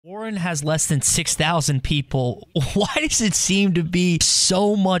Warren has less than 6,000 people. Why does it seem to be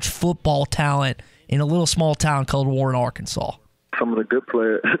so much football talent in a little small town called Warren, Arkansas? Some of the good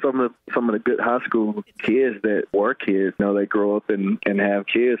players, some of the good high school kids that were kids, they grow up and have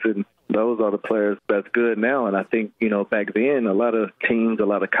kids, and those are the players that's good now. And I think, back then, a lot of teams, a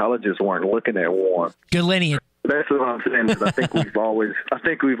lot of colleges weren't looking at Warren. Good lineage. That's what I'm saying. I think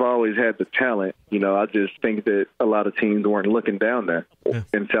we've always had the talent. I just think that a lot of teams weren't looking down there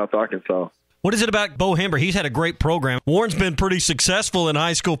in South Arkansas. What is it about Bo Hember? He's had a great program. Warren's been pretty successful in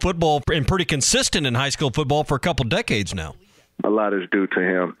high school football and pretty consistent in high school football for a couple decades now. A lot is due to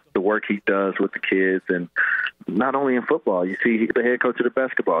him, the work he does with the kids, and not only in football. You see, he's the head coach of the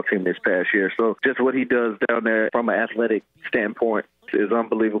basketball team this past year. So just what he does down there from an athletic standpoint is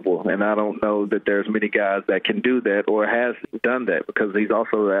unbelievable. And I don't know that there's many guys that can do that or has done that, because he's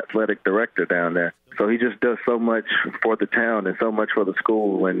also the athletic director down there. So he just does so much for the town and so much for the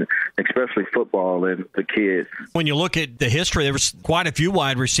school, and especially football and the kids. When you look at the history, there was quite a few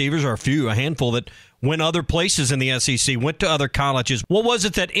wide receivers, or a handful that went other places in the SEC, went to other colleges. What was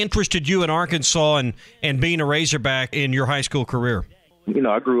it that interested you in Arkansas and being a Razorback in your high school career?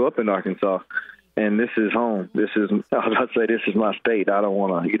 I grew up in Arkansas, and this is home. I'd say this is my state. I don't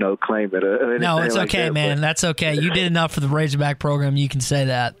want to, claim it. No, it's okay, man. That's okay. You did enough for the Razorback program. You can say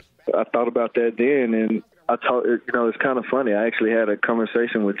that. I thought about that then, and I told, it's kind of funny. I actually had a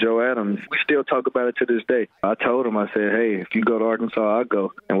conversation with Joe Adams. We still talk about it to this day. I told him, I said, hey, if you go to Arkansas, I'll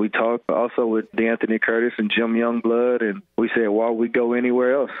go. And we talked also with DeAnthony Curtis and Jim Youngblood, and we said, why would we go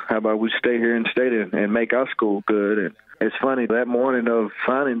anywhere else? How about we stay here in state and make our school good? And it's funny, that morning of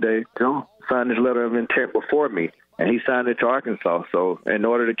signing day, Joe signed his letter of intent before me, and he signed it to Arkansas. So in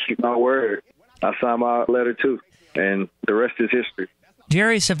order to keep my word, I signed my letter too, and the rest is history.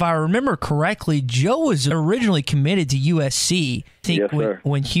 Jarius, if I remember correctly, Joe was originally committed to USC. I think yes,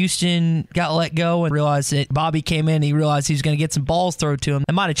 when Houston got let go and realized that Bobby came in, he realized he was going to get some balls thrown to him.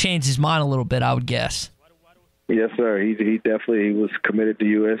 It might have changed his mind a little bit, I would guess. Yes, sir. He definitely was committed to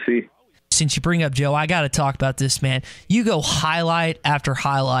USC. Since you bring up Joe, I got to talk about this, man. You go highlight after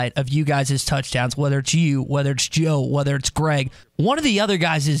highlight of you guys' touchdowns, whether it's you, whether it's Joe, whether it's Greg. One of the other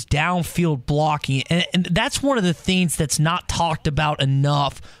guys is downfield blocking, and that's one of the things that's not talked about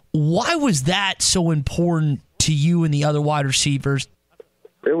enough. Why was that so important to you and the other wide receivers?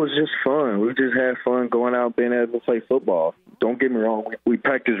 It was just fun. We just had fun going out, being able to play football. Don't get me wrong. We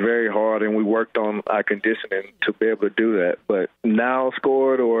practiced very hard, and we worked on our conditioning to be able to do that. But Niall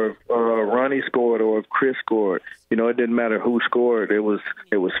scored, or Ronnie scored, or if Chris scored, it didn't matter who scored. It was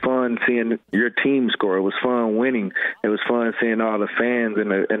fun seeing your team score. It was fun winning. It was fun seeing all the fans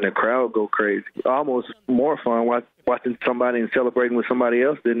and the crowd go crazy. Almost more fun watching somebody and celebrating with somebody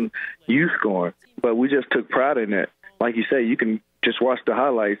else than you scoring. But we just took pride in that. Like you say, you can just watch the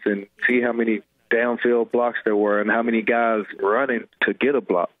highlights and see how many downfield blocks there were and how many guys running to get a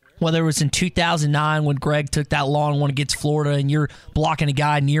block. Whether it was in 2009 when Greg took that long one against Florida and you're blocking a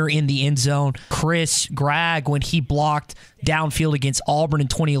guy near in the end zone. Chris Gragg when he blocked downfield against Auburn in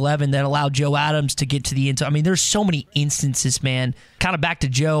 2011 that allowed Joe Adams to get to the end zone. I mean, there's so many instances, man. Kind of back to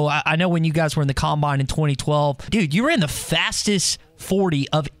Joe. I know when you guys were in the Combine in 2012, dude, you were in the fastest 40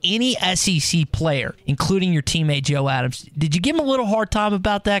 of any SEC player, including your teammate Joe Adams. Did you give him a little hard time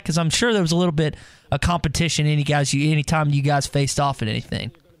about that? Because I'm sure there was a little bit of competition anytime you guys faced off at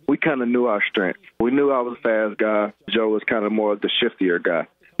anything. We kind of knew our strength. We knew I was a fast guy. Joe was kind of more of the shiftier guy.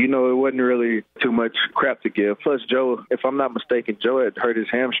 It wasn't really too much crap to give. Plus, Joe, if I'm not mistaken, Joe had hurt his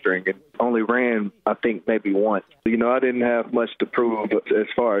hamstring and only ran, I think, maybe once. I didn't have much to prove as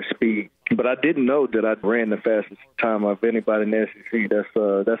far as speed. But I didn't know that I ran the fastest time of anybody in the SEC.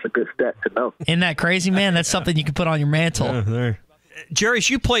 That's a good stat to know. Isn't that crazy, man? That's something you can put on your mantle. Jarius,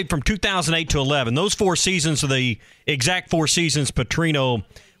 you played from 2008 to 11. Those 4 seasons are the exact 4 seasons Petrino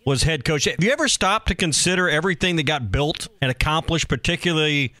was head coach. Have you ever stopped to consider everything that got built and accomplished,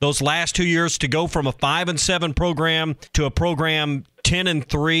 particularly those last 2 years, to go from a 5-7 program to a program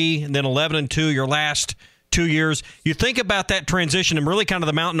 10-3 and then 11-2 your last 2 years? You think about that transition and really kind of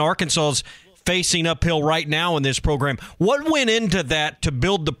the mountain Arkansas's facing uphill right now in this program. What went into that to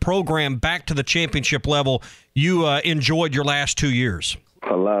build the program back to the championship level you enjoyed your last 2 years?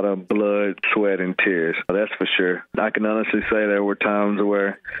 A lot of blood, sweat, and tears. That's for sure. I can honestly say there were times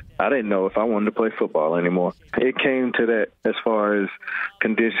where I didn't know if I wanted to play football anymore. It came to that as far as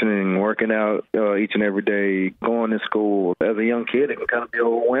conditioning, working out each and every day, going to school. As a young kid, it can kind of be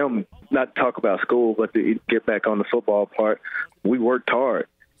overwhelming. Not to talk about school, but to get back on the football part, we worked hard.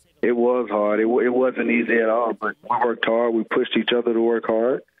 It was hard. It wasn't easy at all, but we worked hard. We pushed each other to work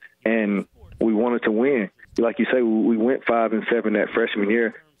hard, and we wanted to win. Like you say, we went 5-7 that freshman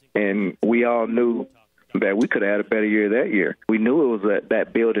year. And we all knew that we could have had a better year that year. We knew it was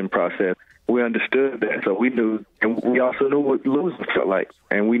that building process. We understood that, so we knew, and we also knew what losing felt like.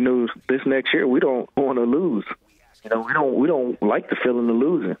 And we knew this next year we don't want to lose. We don't like the feeling of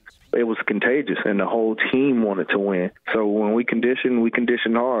losing. It was contagious, and the whole team wanted to win. So when we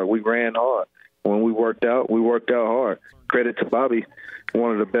conditioned hard. We ran hard. When we worked out hard. Credit to Bobby,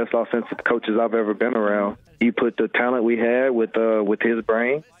 one of the best offensive coaches I've ever been around. He put the talent we had with his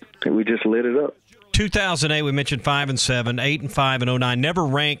brain, and we just lit it up. 2008, we mentioned 5-7, 8-5 in 2009. Never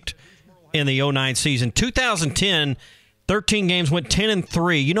ranked in the 2009 season. 2010, 13 games, went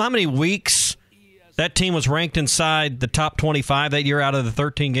 10-3. You know how many weeks that team was ranked inside the top 25 that year out of the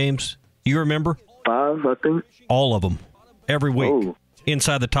 13 games? You remember? 5, I think. All of them. Every week. Oh.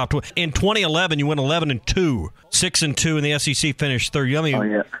 Inside the top 20. In 2011, you went 11-2, 6-2 in the SEC, finished third. You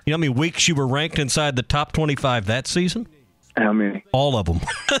know how many weeks you were ranked inside the top 25 that season? How many? All of them.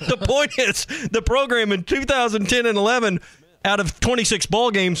 The point is, the program in 2010 and 11, out of 26 ball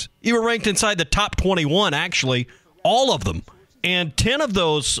games, you were ranked inside the top 21. Actually, all of them, and 10 of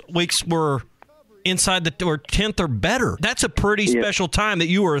those weeks were inside the 10th or better. That's a pretty special time that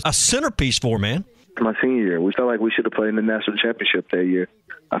you were a centerpiece for, man. My senior year, we felt like we should have played in the national championship that year.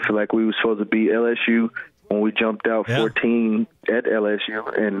 I feel like we were supposed to beat LSU when we jumped out 14 at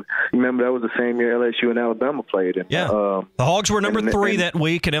LSU. And remember, that was the same year LSU and Alabama played. And, the Hogs were number 3 that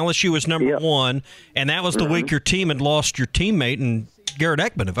week, and LSU was number 1. And that was the week your team had lost your teammate and Garrett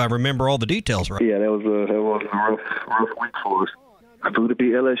Ekman, if I remember all the details right. Yeah, that was a rough week for us. If we would have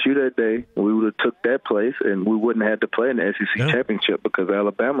beat LSU that day, we would have took that place, and we wouldn't have had to play in the SEC championship because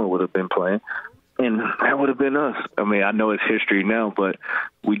Alabama would have been playing. And that would have been us. I mean, I know it's history now, but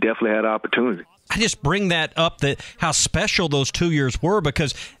we definitely had opportunity. I just bring that up, that how special those 2 years were,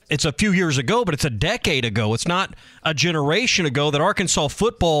 because it's a few years ago, but it's a decade ago. It's not a generation ago that Arkansas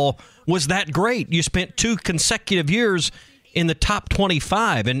football was that great. You spent 2 consecutive years in the top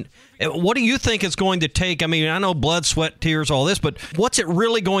 25. And what do you think it's going to take? I mean, I know blood, sweat, tears, all this, but what's it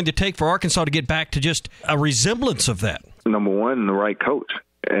really going to take for Arkansas to get back to just a resemblance of that? Number one, the right coach.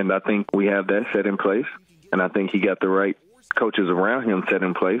 And I think we have that set in place. And I think he got the right coaches around him set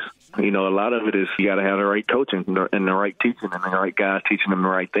in place. You know, a lot of it is you got to have the right coaching and the right teaching and the right guys teaching them the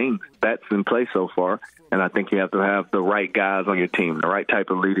right things. That's in place so far. And I think you have to have the right guys on your team, the right type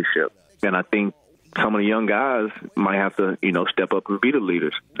of leadership. And I think some of the young guys might have to, step up and be the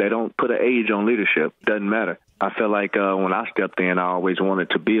leaders. They don't put an age on leadership. Doesn't matter. I feel like when I stepped in, I always wanted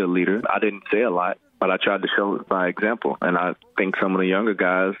to be a leader. I didn't say a lot, but I tried to show it by example. And I think some of the younger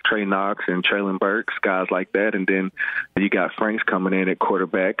guys, Trey Knox and Traylon Burks, guys like that, and then you got Franks coming in at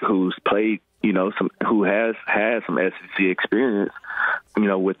quarterback who's played, who has had some SEC experience,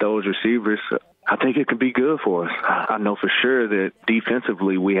 with those receivers. I think it could be good for us. I know for sure that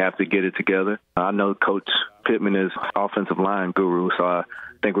defensively we have to get it together. I know Coach Pittman is offensive line guru, so I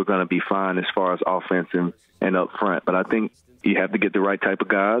think we're going to be fine as far as offense and up front. But I think you have to get the right type of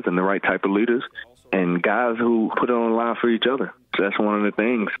guys and the right type of leaders and guys who put it on the line for each other. So that's one of the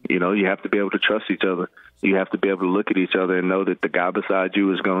things. You have to be able to trust each other. You have to be able to look at each other and know that the guy beside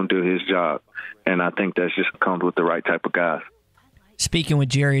you is going to do his job. And I think that just comes with the right type of guys. Speaking with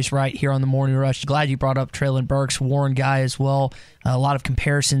Jarius Wright here on the Morning Rush, glad you brought up Traylon Burks, Warren guy as well. A lot of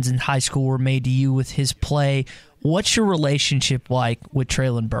comparisons in high school were made to you with his play. What's your relationship like with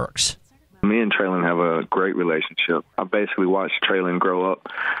Traylon Burks? Me and Traylon have a great relationship. I basically watched Traylon grow up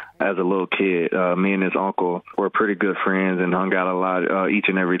as a little kid. Me and his uncle were pretty good friends and hung out a lot each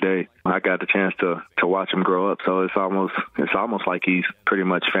and every day. I got the chance to watch him grow up, so it's almost like he's pretty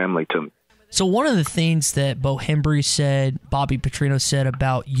much family to me. So one of the things that Bo Hembry said, Bobby Petrino said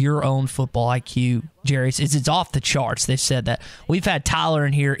about your own football IQ, Jarius, is it's off the charts. They've said that. We've had Tyler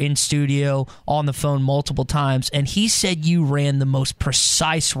in here in studio on the phone multiple times, and he said you ran the most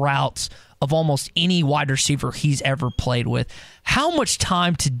precise routes of almost any wide receiver he's ever played with. How much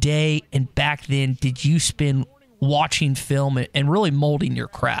time today and back then did you spend watching film and really molding your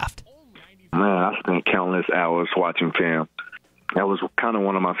craft? Man, I spent countless hours watching film. That was kind of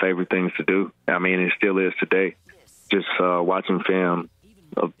one of my favorite things to do. I mean, it still is today. Just watching film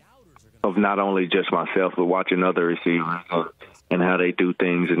of not only just myself, but watching other receivers and how they do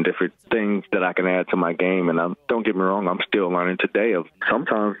things and different things that I can add to my game. And don't get me wrong, I'm still learning today.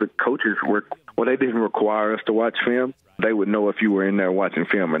 Sometimes the coaches they didn't require us to watch film. They would know if you were in there watching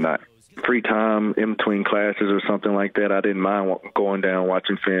film or not. free time in between classes or something like that, I didn't mind going down,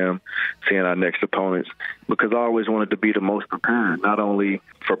 watching film, seeing our next opponents, because I always wanted to be the most prepared, not only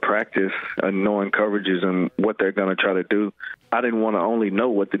for practice and knowing coverages and what they're going to try to do. I didn't want to only know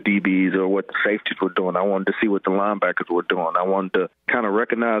what the DBs or what the safeties were doing. I wanted to see what the linebackers were doing. I wanted to kind of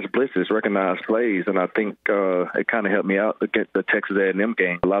recognize blitzes, recognize plays, and I think it kind of helped me out against the Texas A&M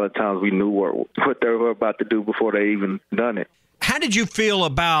game. A lot of times we knew what they were about to do before they even done it. How did you feel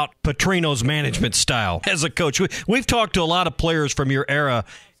about Petrino's management style as a coach? We've talked to a lot of players from your era,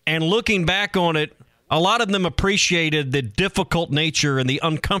 and looking back on it, a lot of them appreciated the difficult nature and the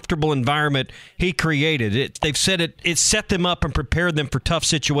uncomfortable environment he created. They've said it set them up and prepared them for tough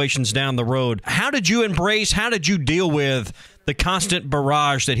situations down the road. How did you deal with the constant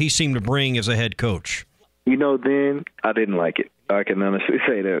barrage that he seemed to bring as a head coach? Then I didn't like it. I can honestly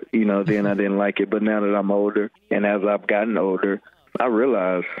say that, then I didn't like it. But now that I'm older, and as I've gotten older, I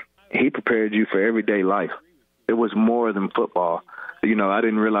realize he prepared you for everyday life. It was more than football. I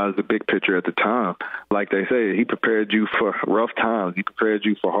didn't realize the big picture at the time. Like they say, he prepared you for rough times. He prepared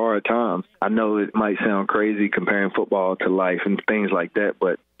you for hard times. I know it might sound crazy comparing football to life and things like that,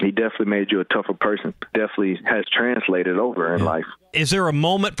 but he definitely made you a tougher person. Definitely has translated over in life. Is there a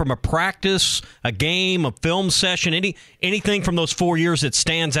moment from a practice, a game, a film session, anything from those 4 years that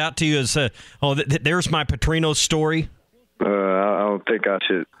stands out to you as, there's my Petrino story? I don't think I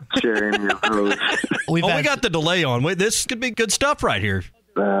should share any of those. We got the delay on. This could be good stuff right here.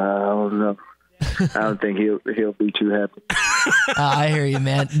 I don't know. I don't think he'll be too happy. I hear you,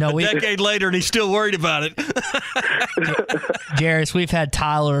 man. No, a decade later, and he's still worried about it. Jarius, we've had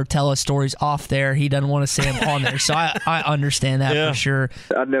Tyler tell us stories off there. He doesn't want to say them on there, so I understand that for sure.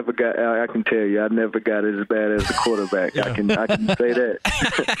 I can tell you, I never got as bad as the quarterback. Yeah. I can say that.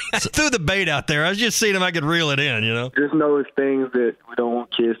 Threw the bait out there. I was just seeing if I could reel it in, Just know it's things that we don't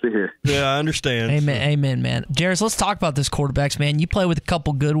want kids to hear. Yeah, I understand. Amen, man. Jarius, let's talk about this quarterbacks, man. You play with a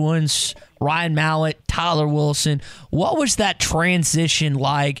couple good ones. Ryan Mallett, Tyler Wilson. What was that transition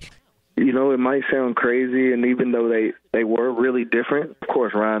like? It might sound crazy, and even though they were really different, of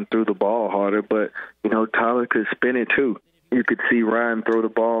course, Ryan threw the ball harder, but, Tyler could spin it too. You could see Ryan throw the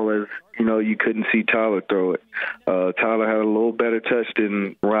ball as, you couldn't see Tyler throw it. Tyler had a little better touch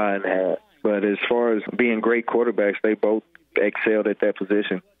than Ryan had. But as far as being great quarterbacks, they both excelled at that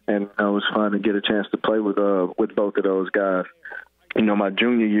position. And it was fun to get a chance to play with both of those guys. My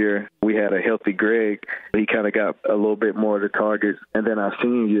junior year, we had a healthy Greg. He kind of got a little bit more of the targets. And then our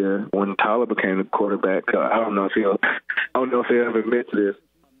senior year, when Tyler became the quarterback, I don't know if he'll ever admit to this,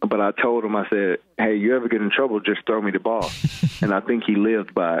 but I told him, I said, hey, you ever get in trouble, just throw me the ball. And I think he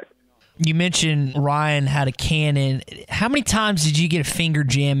lived by it. You mentioned Ryan had a cannon. How many times did you get a finger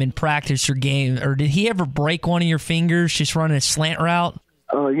jam in practice or game? Or did he ever break one of your fingers just running a slant route?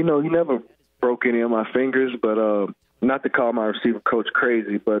 He never broke any of my fingers, but not to call my receiver coach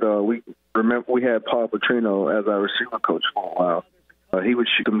crazy, but we had Paul Petrino as our receiver coach for a while. He would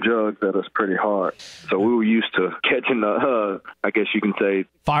shoot them jugs at us pretty hard. So we were used to catching the, I guess you can say,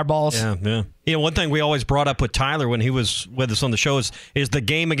 fireballs. Yeah. One thing we always brought up with Tyler when he was with us on the show is the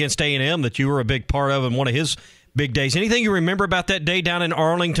game against A&M that you were a big part of and one of his big days. Anything you remember about that day down in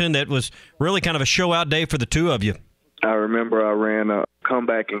Arlington that was really kind of a show-out day for the two of you? I remember I ran a come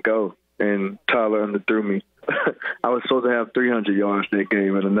back and go, and Tyler underthrew me. I was supposed to have 300 yards that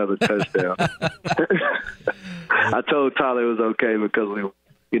game and another touchdown. I told Tyler it was okay because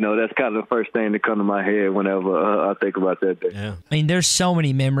that's kind of the first thing that comes to my head whenever I think about that day. Yeah. I mean, there's so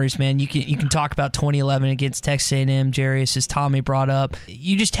many memories, man. You can talk about 2011 against Texas A&M, Jarius, as Tommy brought up.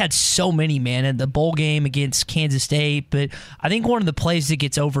 You just had so many, man. And the bowl game against Kansas State, but I think one of the plays that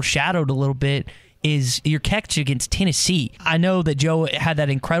gets overshadowed a little bit is your catch against Tennessee. I know that Joe had that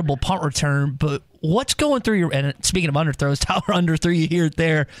incredible punt return, but what's going through your, and speaking of underthrows, Tyler underthrew you here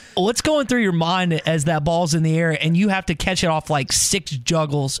there. What's going through your mind as that ball's in the air and you have to catch it off like 6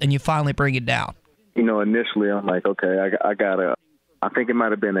 juggles and you finally bring it down? Initially I'm like, okay, I think it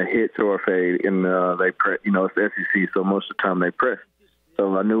might have been a hit or a fade, and it's the SEC, so most of the time they press.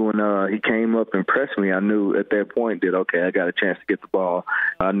 So I knew when he came up and pressed me, I knew at that point that, okay, I got a chance to get the ball.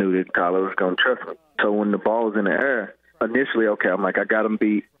 I knew that Tyler was going to trust me. So when the ball was in the air, initially, okay, I'm like, I got him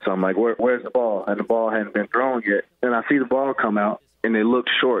beat. So I'm like, where's the ball? And the ball hadn't been thrown yet. And I see the ball come out, and it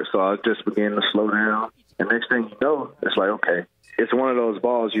looked short, so I just began to slow down. And next thing you know, it's like, okay, it's one of those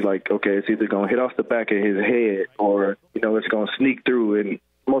balls you like, okay, it's either going to hit off the back of his head or, it's going to sneak through, and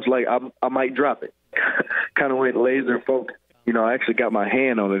most likely I might drop it. Kind of went laser focused. I actually got my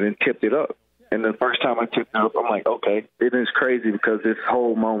hand on it and tipped it up. And the first time I took it up, I'm like, okay. It is crazy because this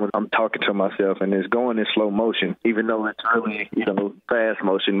whole moment I'm talking to myself and it's going in slow motion, even though it's really, fast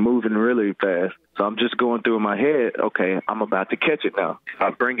motion, moving really fast. So I'm just going through in my head, okay, I'm about to catch it now.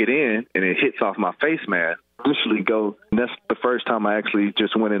 I bring it in and it hits off my face mask. Initially go, and that's the first time I actually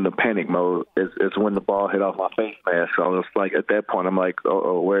just went into panic mode. It's when the ball hit off my face mask. So I was like, at that point, I'm like,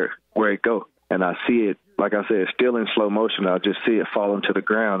 where it go? And I see it, like I said, it's still in slow motion. I just see it falling to the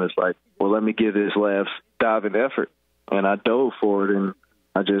ground. It's like, well, let me give this last diving effort. And I dove for it, and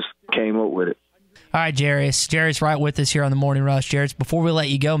I just came up with it. All right, Jarius Wright with us here on the Morning Rush. Jarius, before we let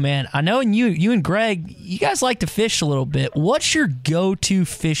you go, man, I know you and Greg, you guys like to fish a little bit. What's your go-to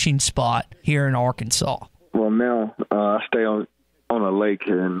fishing spot here in Arkansas? Well, now I stay on a lake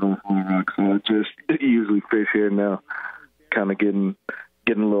here in North Razorbacks, so I just usually fish here now. Kind of getting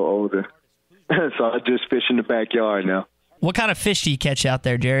a little older, so I just fish in the backyard now. What kind of fish do you catch out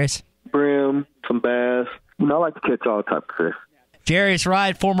there, Jarius? Brim, some bass. I like to catch all types of fish. Jarius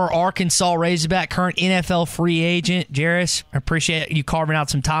Wright, former Arkansas Razorback, current NFL free agent. Jarius, I appreciate you carving out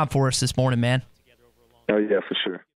some time for us this morning, man. Oh, yeah, for sure.